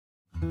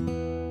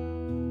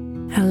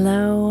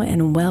Hello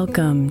and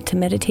welcome to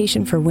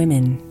Meditation for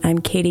Women. I'm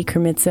Katie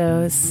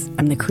Kremitzos.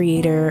 I'm the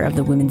creator of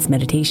the Women's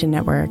Meditation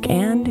Network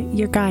and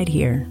your guide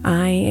here.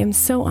 I am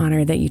so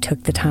honored that you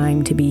took the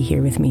time to be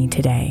here with me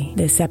today.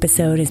 This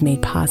episode is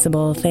made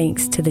possible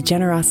thanks to the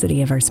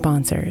generosity of our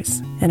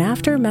sponsors. And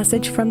after a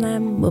message from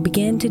them, we'll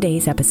begin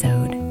today's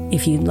episode.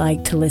 If you'd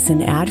like to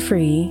listen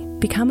ad-free,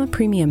 become a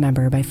premium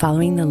member by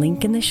following the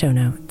link in the show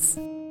notes.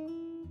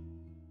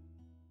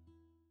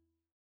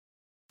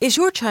 Is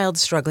your child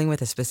struggling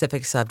with a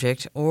specific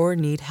subject or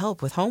need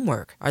help with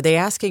homework? Are they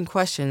asking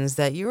questions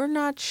that you're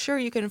not sure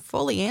you can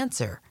fully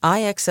answer?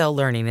 IXL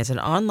Learning is an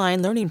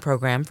online learning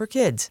program for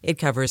kids. It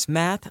covers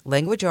math,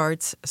 language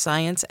arts,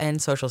 science,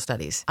 and social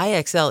studies.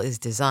 IXL is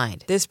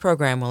designed. This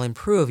program will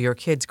improve your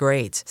kids'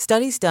 grades.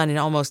 Studies done in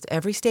almost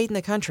every state in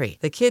the country.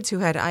 The kids who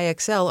had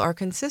IXL are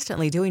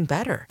consistently doing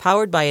better.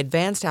 Powered by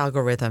advanced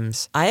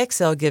algorithms,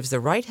 IXL gives the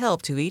right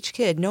help to each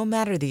kid no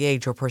matter the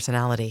age or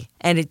personality.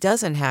 And it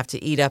doesn't have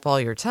to eat up all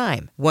your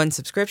time. One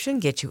subscription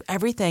gets you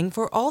everything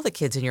for all the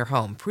kids in your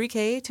home,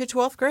 pre-K to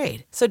 12th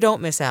grade. So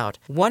don't miss out.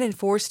 1 in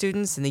 4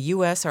 students in the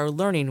U.S. are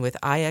learning with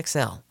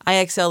IXL.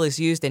 IXL is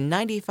used in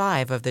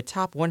 95 of the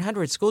top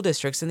 100 school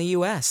districts in the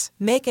U.S.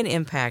 Make an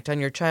impact on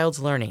your child's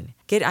learning.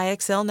 Get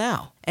IXL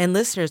now. And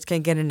listeners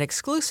can get an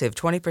exclusive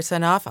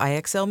 20% off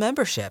IXL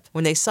membership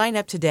when they sign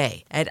up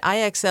today at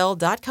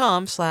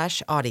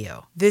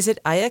IXL.com/audio. Visit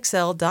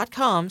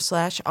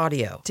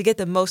IXL.com/audio to get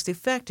the most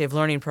effective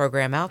learning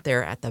program out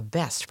there at the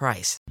best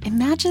price.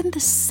 Imagine the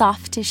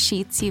softest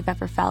sheets you've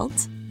ever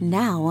felt.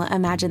 Now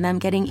imagine them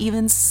getting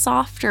even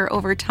softer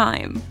over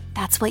time.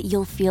 That's what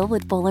you'll feel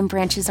with Boll &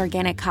 Branch's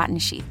organic cotton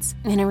sheets.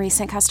 In a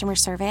recent customer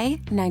survey,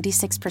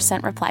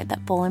 96% replied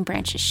that Boll &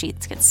 Branch's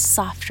sheets get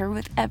softer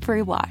with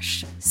every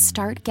wash.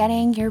 Start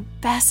getting your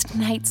best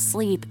night's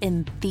sleep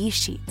in these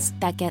sheets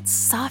that get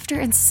softer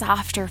and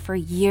softer for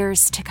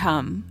years to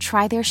come.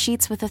 Try their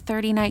sheets with a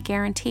 30-night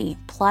guarantee,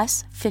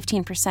 plus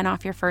 15%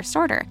 off your first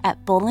order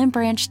at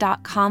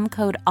bollandbranch.com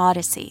code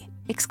Odyssey.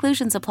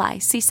 Exclusions apply.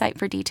 See site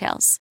for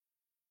details.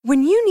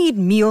 When you need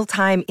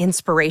mealtime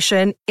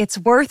inspiration, it's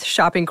worth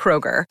shopping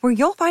Kroger, where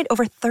you'll find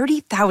over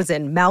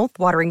 30,000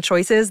 mouth-watering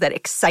choices that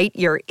excite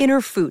your inner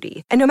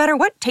foodie. And no matter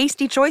what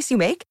tasty choice you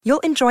make,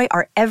 you'll enjoy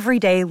our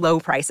everyday low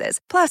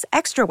prices, plus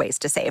extra ways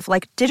to save,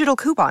 like digital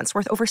coupons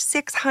worth over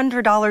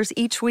 $600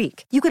 each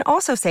week. You can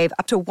also save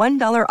up to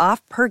 $1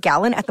 off per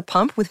gallon at the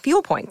pump with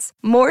fuel points.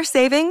 More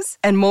savings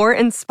and more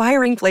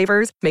inspiring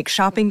flavors make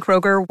shopping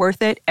Kroger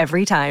worth it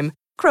every time.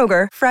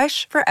 Kroger,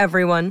 fresh for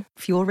everyone.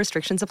 Fuel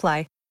restrictions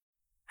apply.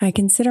 I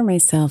consider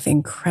myself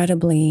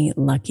incredibly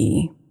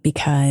lucky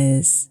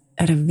because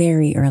at a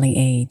very early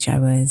age, I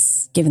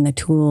was given the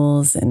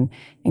tools and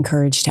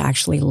encouraged to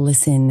actually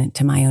listen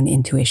to my own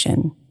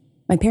intuition.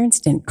 My parents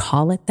didn't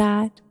call it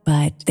that,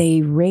 but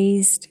they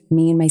raised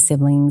me and my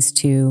siblings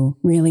to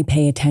really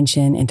pay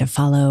attention and to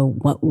follow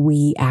what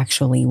we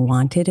actually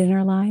wanted in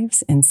our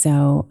lives. And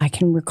so I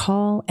can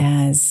recall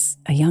as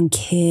a young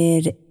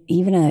kid,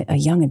 even a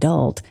young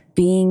adult,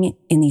 being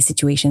in these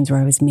situations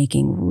where I was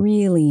making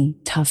really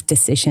tough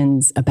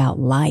decisions about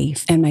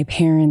life, and my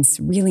parents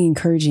really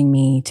encouraging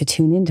me to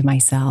tune into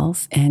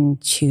myself and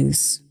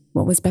choose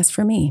what was best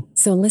for me.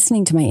 So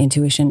listening to my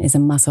intuition is a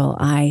muscle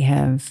I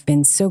have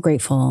been so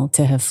grateful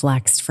to have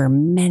flexed for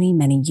many,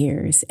 many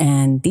years.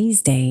 And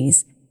these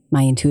days,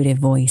 my intuitive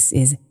voice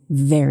is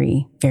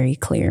very, very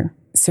clear.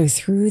 So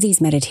through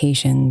these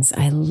meditations,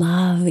 I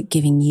love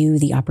giving you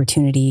the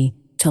opportunity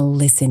to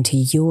listen to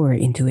your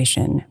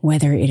intuition,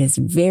 whether it is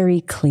very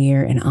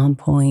clear and on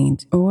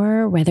point,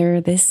 or whether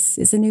this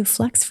is a new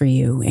flex for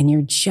you and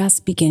you're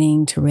just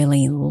beginning to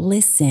really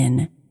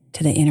listen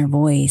to the inner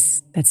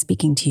voice that's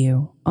speaking to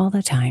you all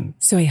the time.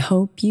 So I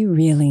hope you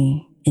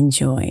really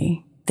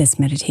enjoy this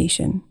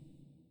meditation.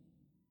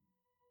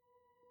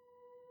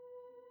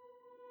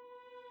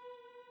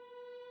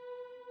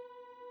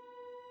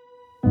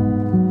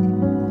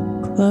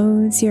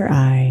 Close your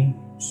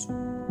eyes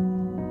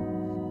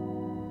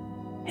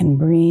and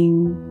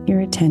bring your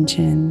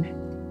attention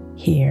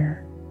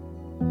here.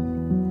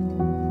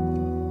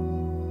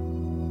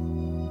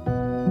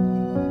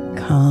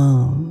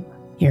 Calm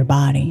your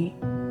body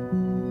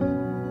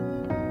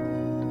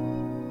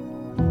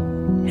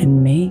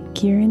and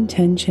make your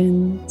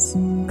intentions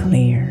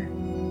clear.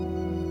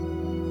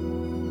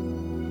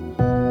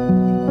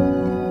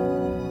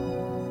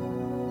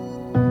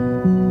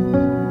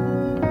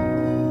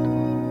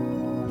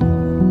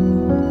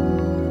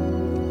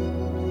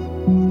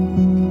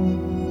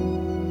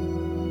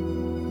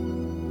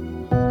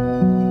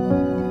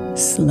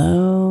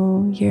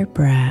 Slow your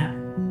breath.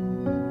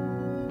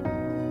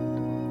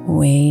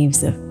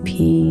 Waves of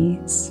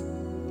peace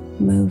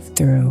move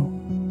through.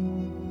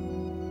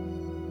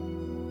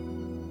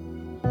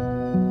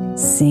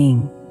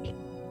 Sink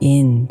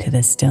into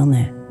the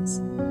stillness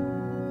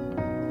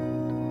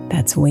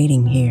that's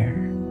waiting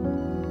here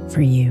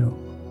for you.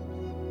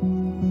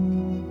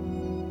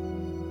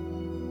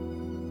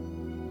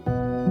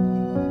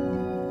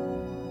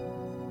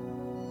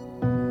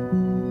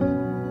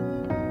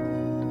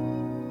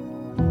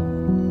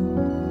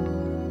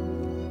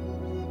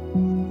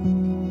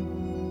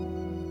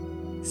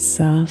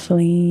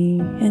 softly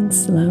and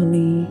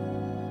slowly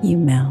you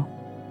melt,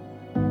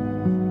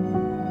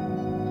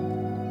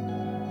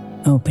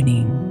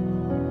 opening,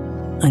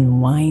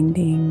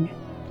 unwinding,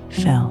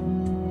 felt.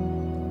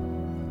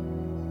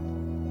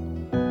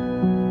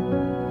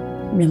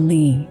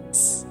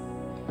 Release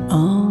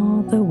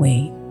all the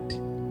weight.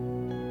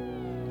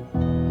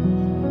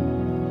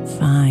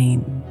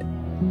 Find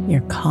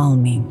your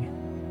calming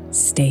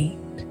state.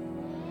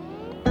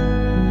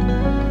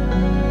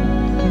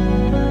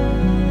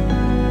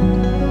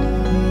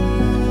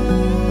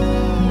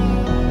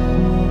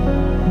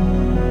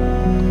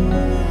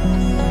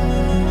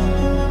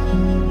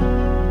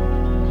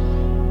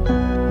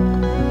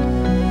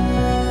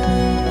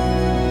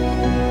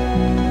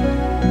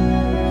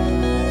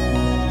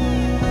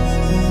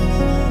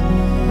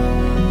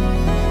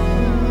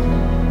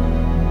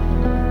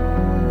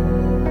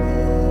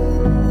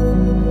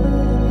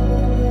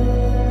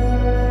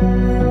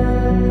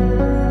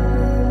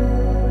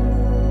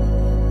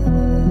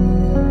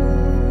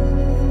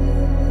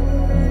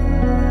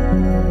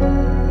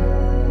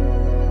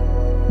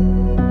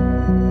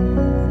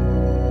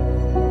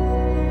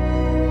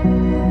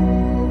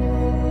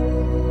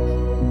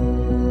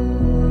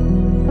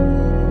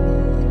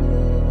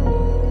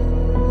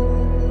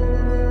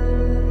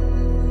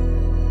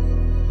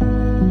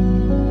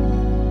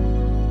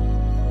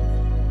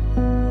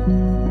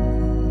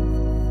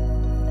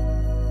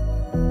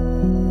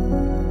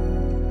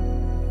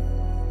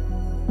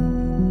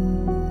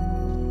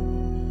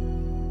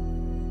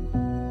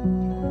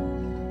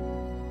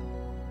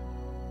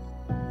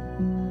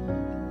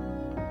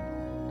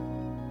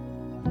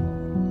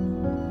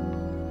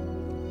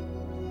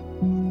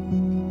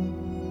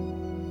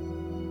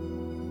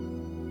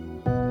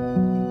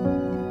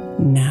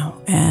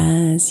 Now,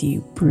 as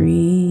you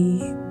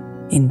breathe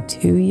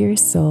into your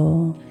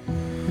soul,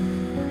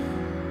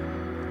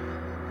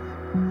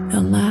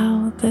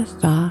 allow the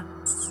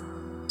thoughts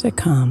to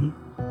come.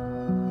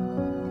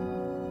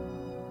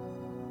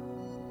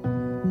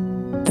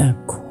 The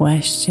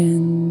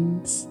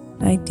questions,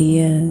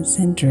 ideas,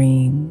 and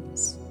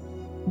dreams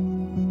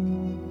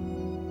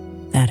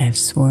that have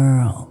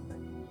swirled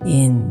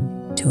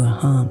into a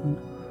hum.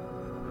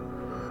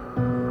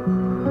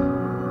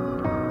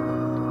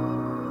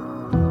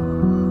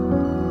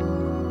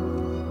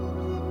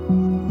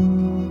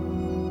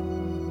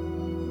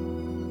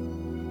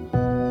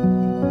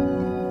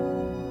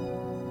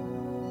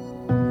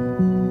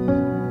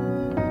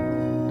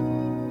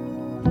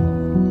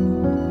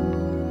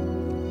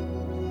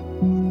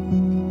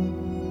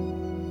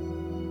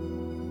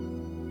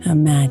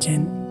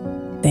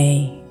 Imagine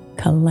they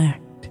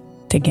collect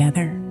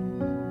together.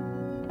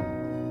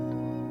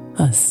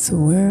 A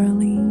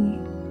swirly,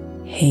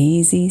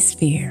 hazy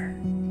sphere.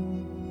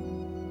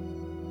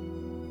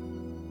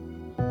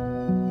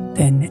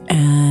 Then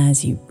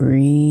as you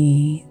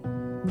breathe,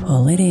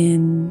 pull it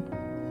in,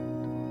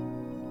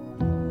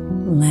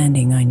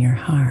 landing on your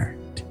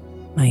heart,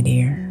 my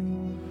dear.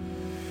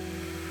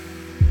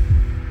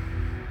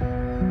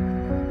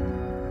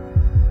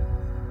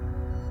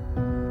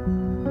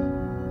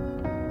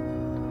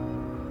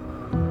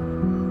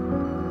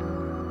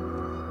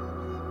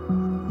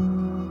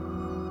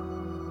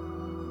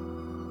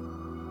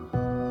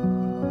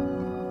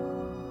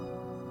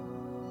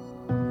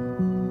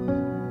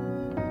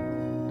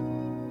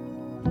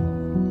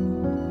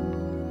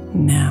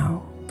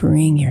 Now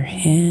bring your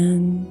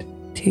hand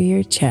to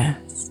your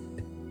chest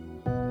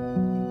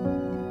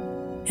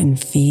and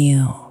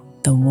feel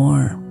the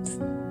warmth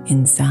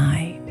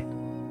inside.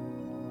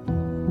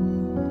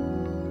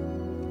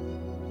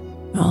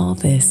 All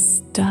this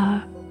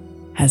stuff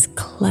has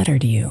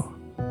cluttered you,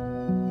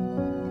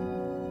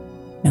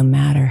 no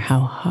matter how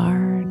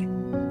hard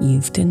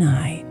you've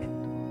denied.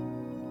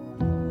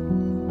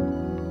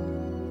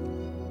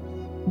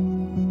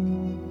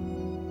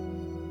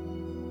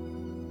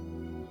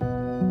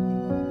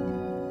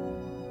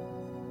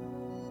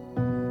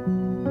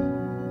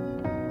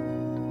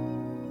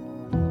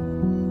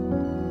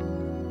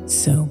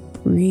 So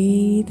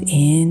breathe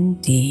in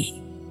deep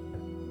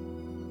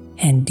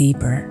and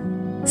deeper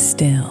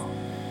still.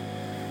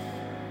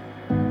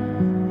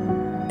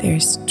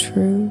 There's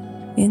truth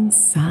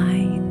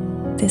inside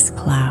this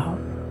cloud.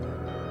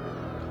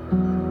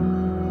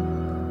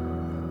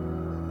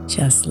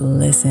 Just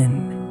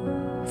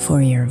listen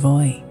for your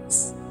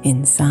voice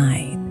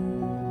inside.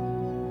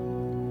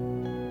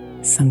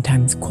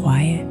 Sometimes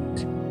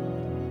quiet,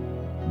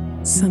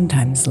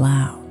 sometimes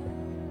loud.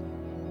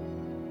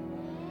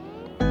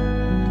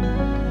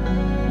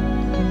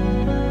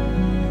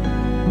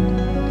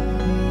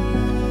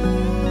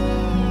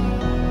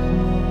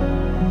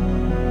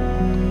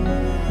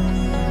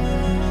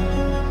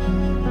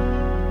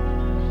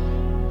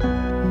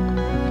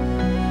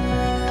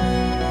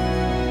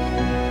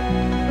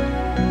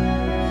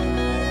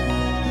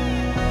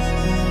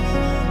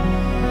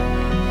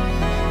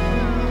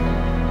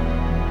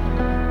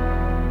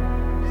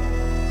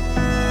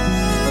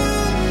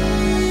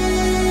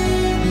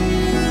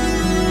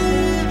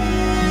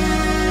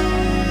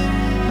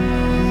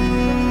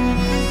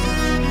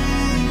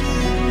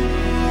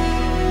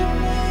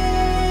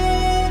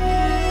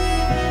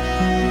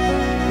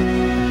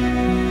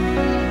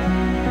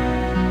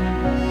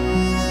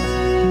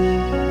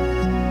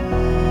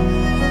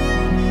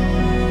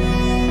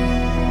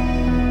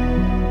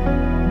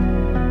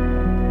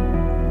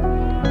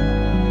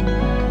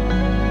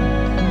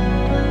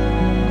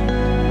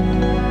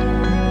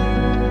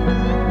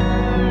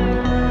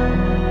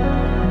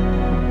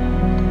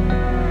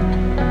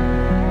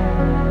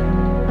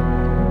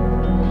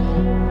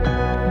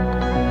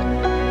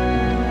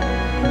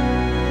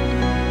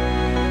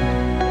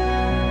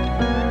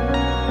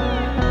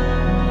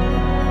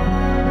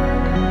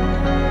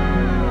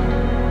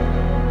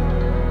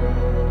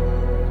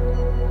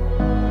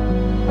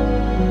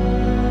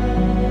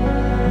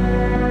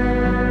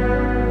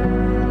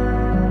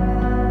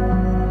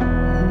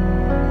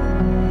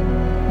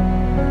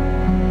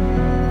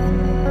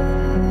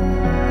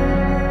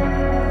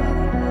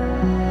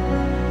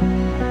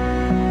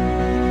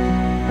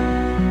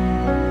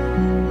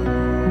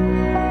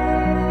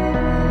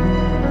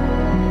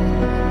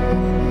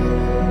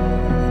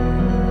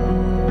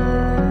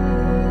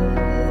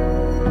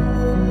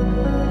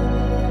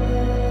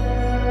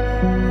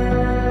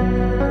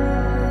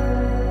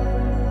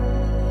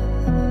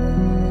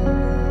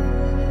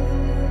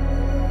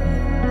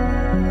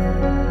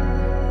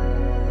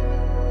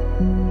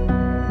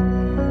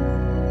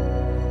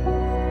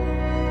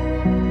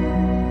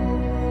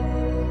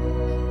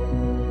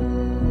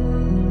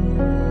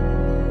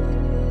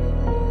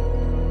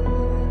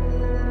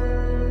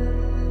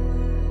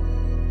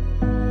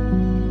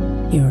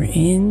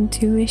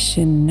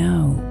 intuition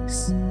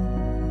knows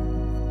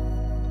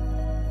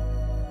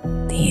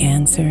the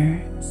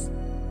answers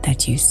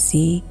that you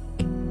seek.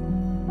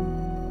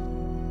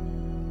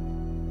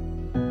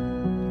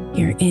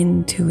 Your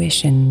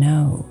intuition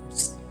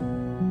knows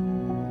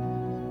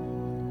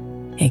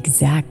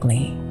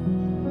exactly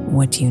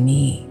what you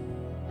need.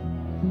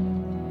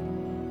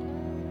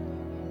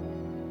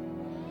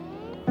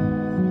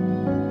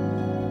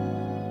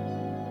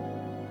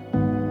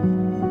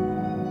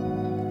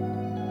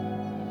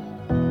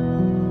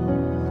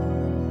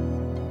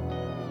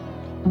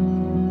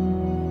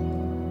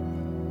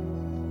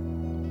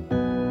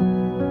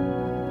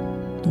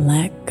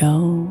 Let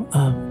go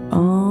of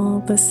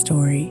all the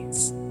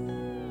stories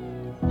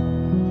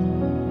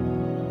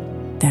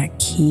that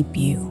keep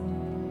you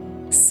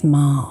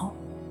small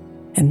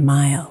and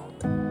mild.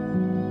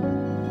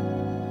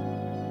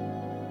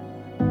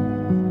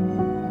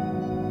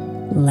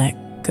 Let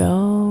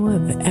go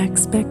of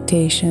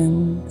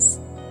expectations.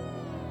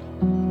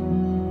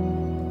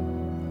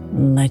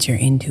 Let your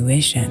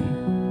intuition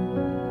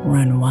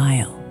run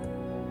wild.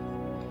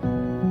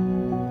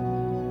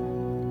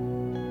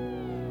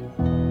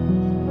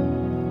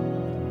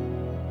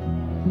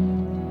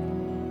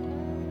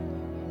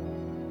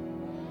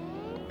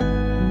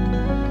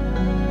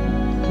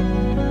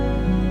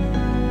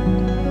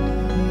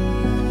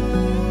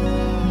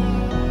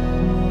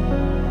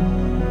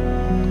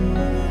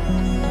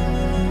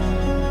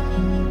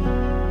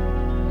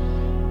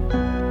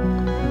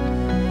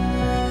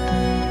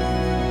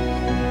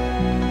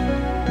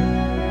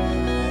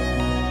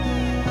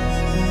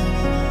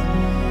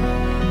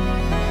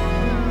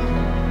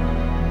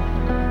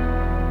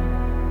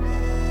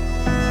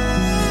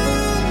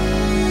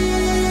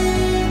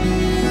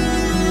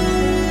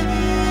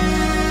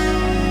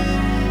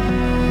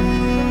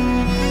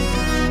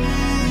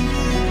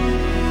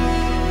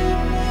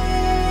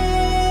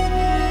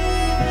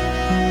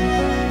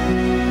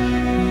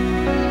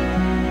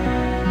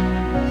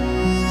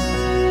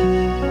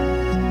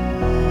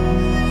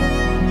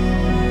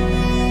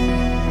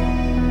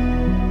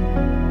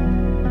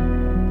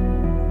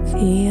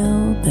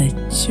 Feel the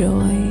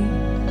joy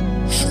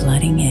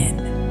flooding in.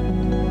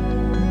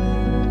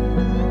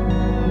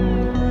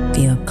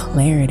 Feel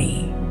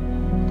clarity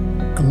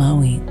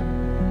glowing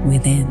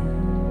within.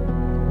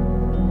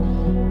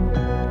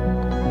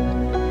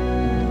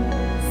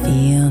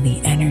 Feel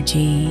the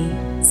energy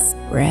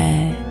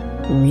spread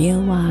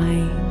real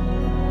wide.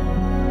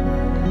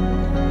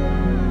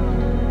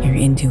 Your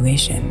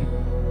intuition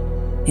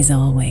is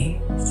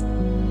always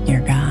your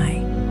guide.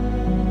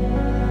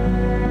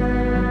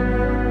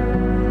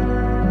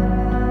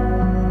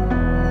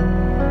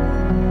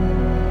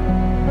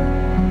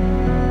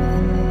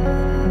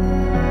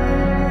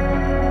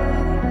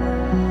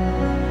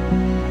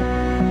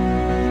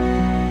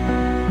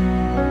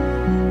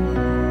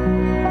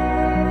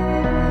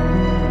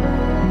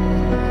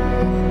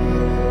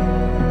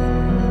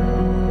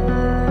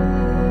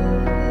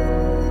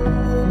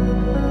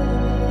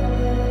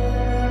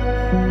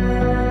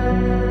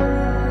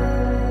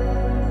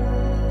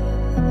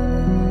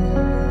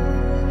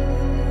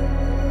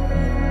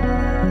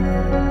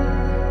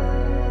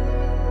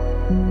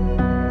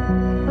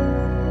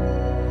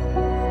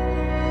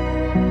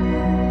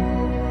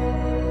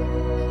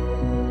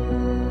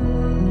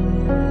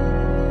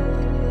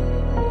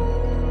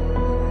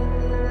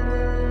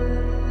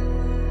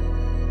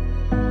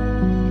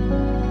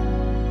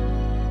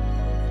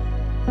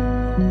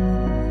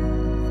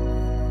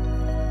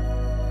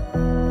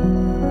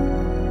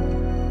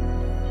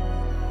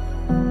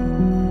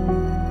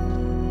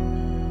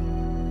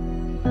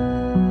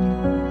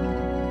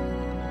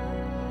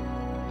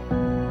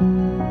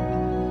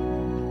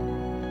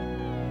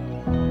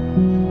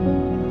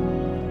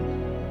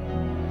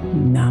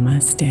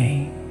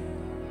 Namaste,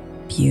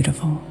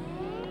 beautiful.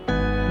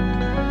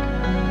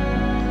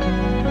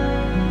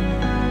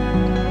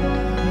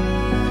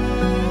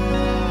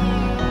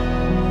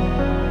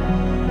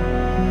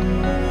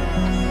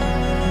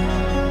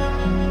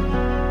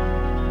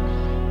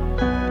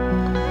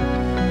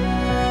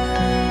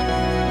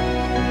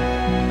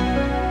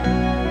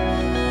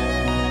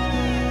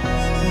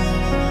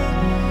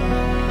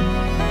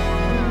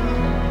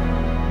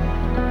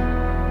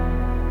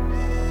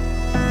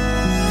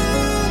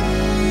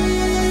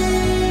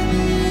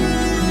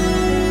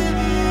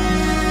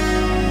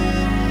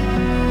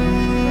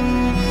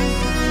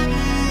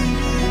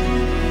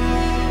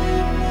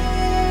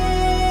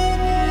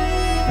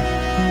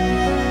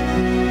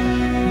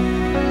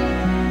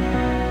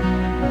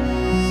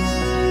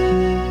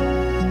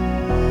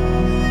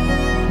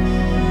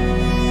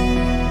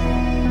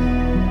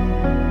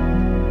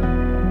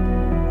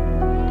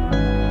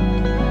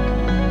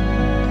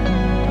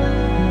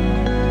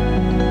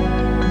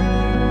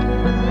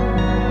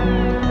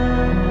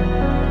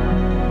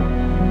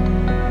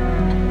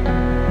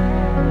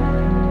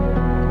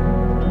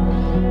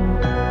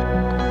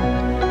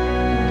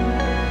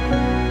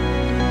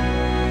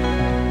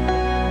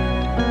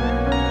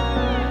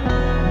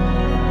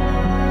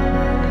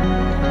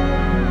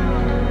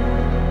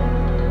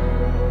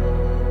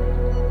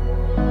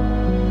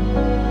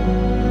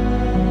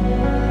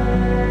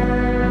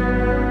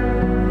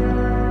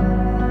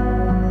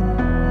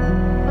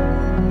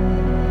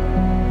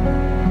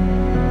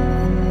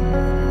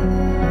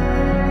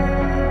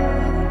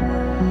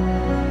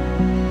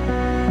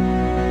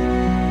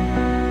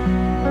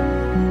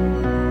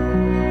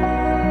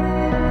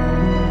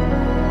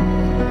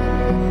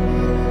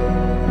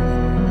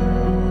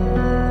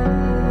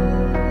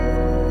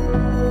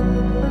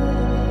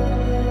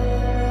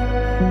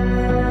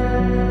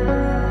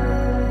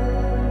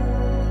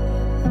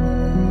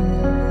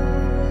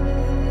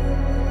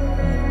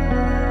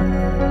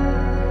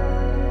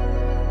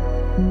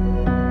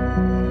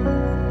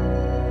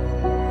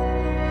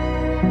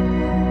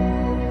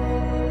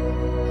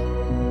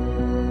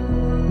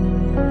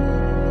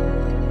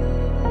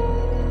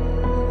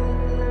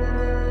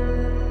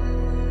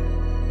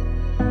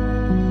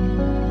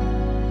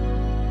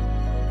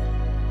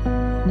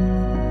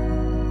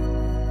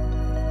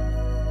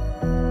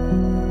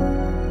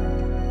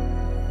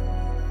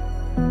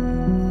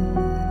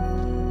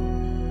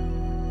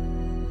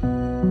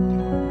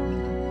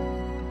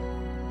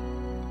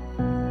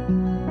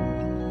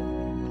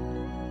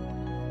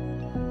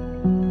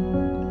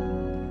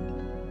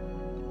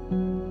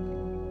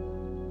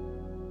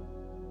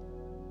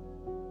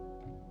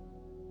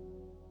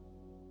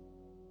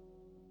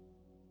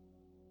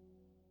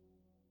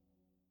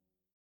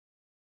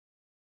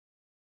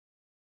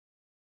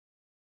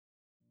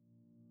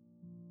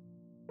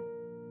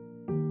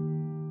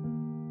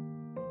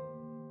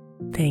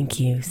 Thank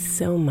you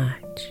so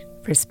much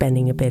for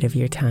spending a bit of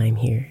your time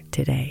here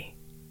today.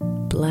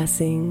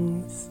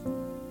 Blessings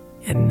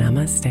and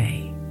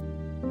namaste.